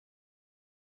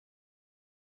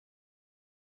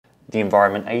The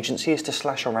Environment Agency is to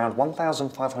slash around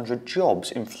 1,500 jobs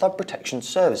in flood protection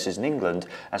services in England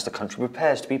as the country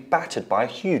prepares to be battered by a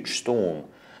huge storm.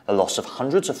 The loss of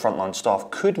hundreds of frontline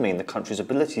staff could mean the country's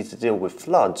ability to deal with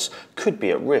floods could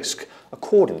be at risk,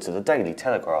 according to the Daily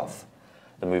Telegraph.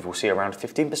 The move will see around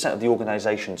 15% of the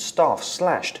organisation's staff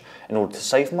slashed in order to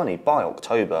save money by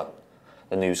October.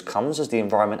 The news comes as the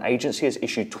Environment Agency has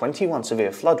issued 21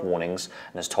 severe flood warnings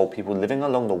and has told people living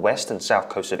along the west and south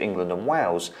coast of England and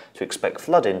Wales to expect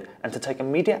flooding and to take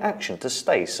immediate action to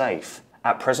stay safe.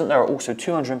 At present, there are also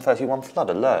 231 flood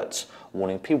alerts,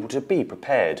 warning people to be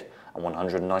prepared, and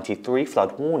 193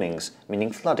 flood warnings,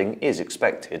 meaning flooding is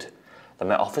expected. The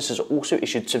Met Office has also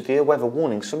issued severe weather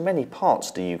warnings for many parts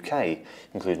of the UK,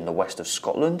 including the west of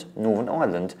Scotland, Northern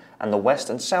Ireland, and the west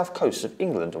and south coasts of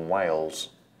England and Wales.